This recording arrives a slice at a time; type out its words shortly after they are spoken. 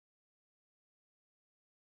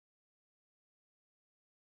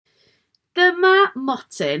Dyma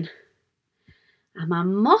Motyn, a mae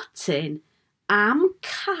Motyn am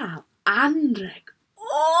cael anrheg.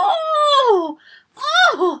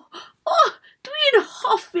 Dwi'n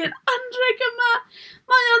hoffi'r anrheg yma.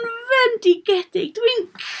 Mae o'n fendigedig. Dwi'n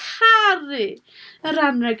caru yr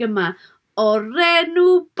anrheg yma o'r enw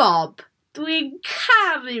Bob. Dwi'n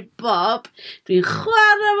caru Bob. Dwi'n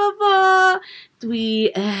chwarae efo fo.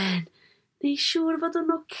 Dwi'n neud siŵr fod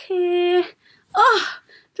o'n oce.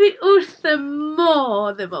 Dwi wrth y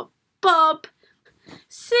modd efo Bob.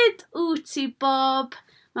 Sut wyt ti, Bob?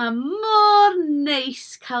 Mae mor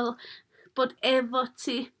neis cael bod efo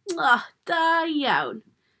ti. Da iawn.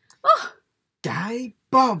 Gai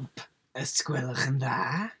Bob ysgwelwch yn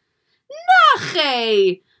dda? Na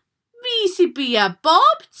chei! Fi si bia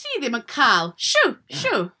Bob, ti ddim yn cael.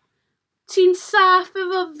 Siw. Ti'n saff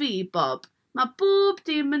efo fi, Bob. Mae bob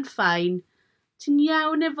dim yn ffain. Ti'n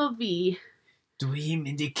iawn efo fi. Dwi'n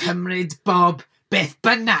mynd i cymryd Bob beth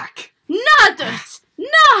bynnag. Na, dwyt!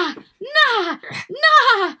 Na!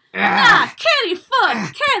 Cer i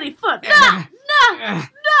ffwrdd! Na!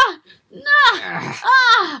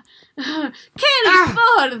 Cer i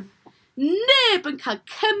ffwrdd! Neb yn cael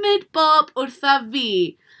cymryd Bob wrtha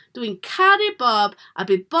fi. Dwi'n caru Bob a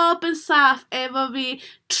bydd Bob yn saff efo fi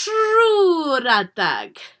trwy'r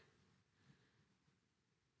adag.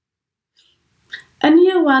 Yn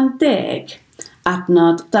Ioan 10,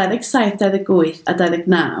 adnod 27, 28 a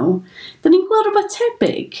 29, dyn ni'n gweld rhywbeth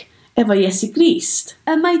tebyg efo Iesu Grist.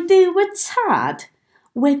 Y mae Duw y Tad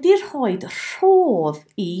wedi rhoi rhodd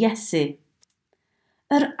i Iesu.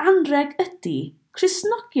 Yr anrheg ydy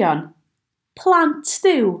Cristnogion, plant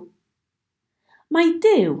Duw. Mae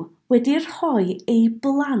Duw wedi rhoi ei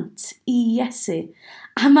blant i Iesu,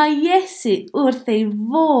 a mae Iesu wrth ei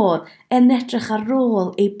fodd yn edrych ar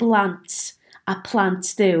ôl ei blant a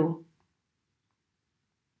plant Duw.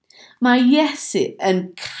 Mae Iesu yn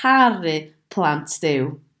caru plant Duw,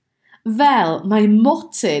 fel mae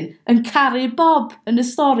Motyn yn caru Bob yn y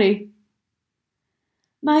stori.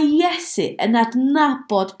 Mae Iesu yn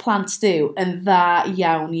adnabod plant Duw yn dda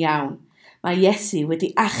iawn. Mae Iesu wedi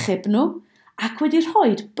achub nhw ac wedi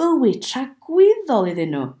rhoi bywyd tragwyddol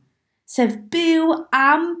iddyn nhw, sef byw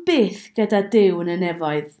am byth gyda Duw yn y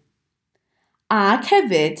nefoedd. Ac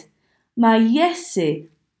hefyd, mae Iesu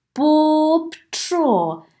bob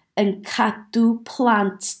tro yn cadw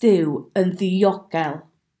plant Duw yn ddiogel.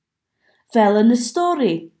 Fel yn y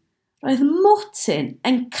stori, roedd Motyn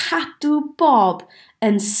yn cadw Bob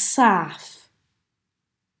yn saff.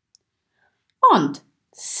 Ond,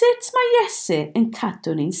 sut mae Iesu yn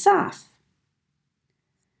cadw ni'n saff?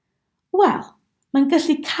 Wel, mae'n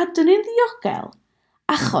gallu cadw ni'n ddiogel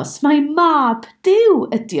achos mae mab Duw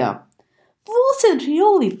ydi o. Fo sy'n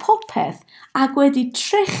rheoli popeth ac wedi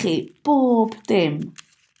trechu bob dim.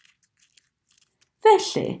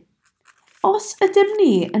 Felly, os ydym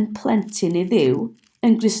ni yn plentyn i Dduw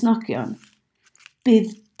yn Gristnogion,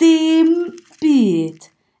 bydd dim byd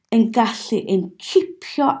yn gallu ein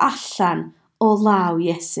cipio allan o law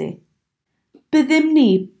Iesu. Byddym ni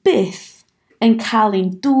byth yn cael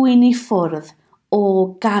ein dwyn i ffwrdd o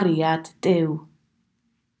gariad Duw.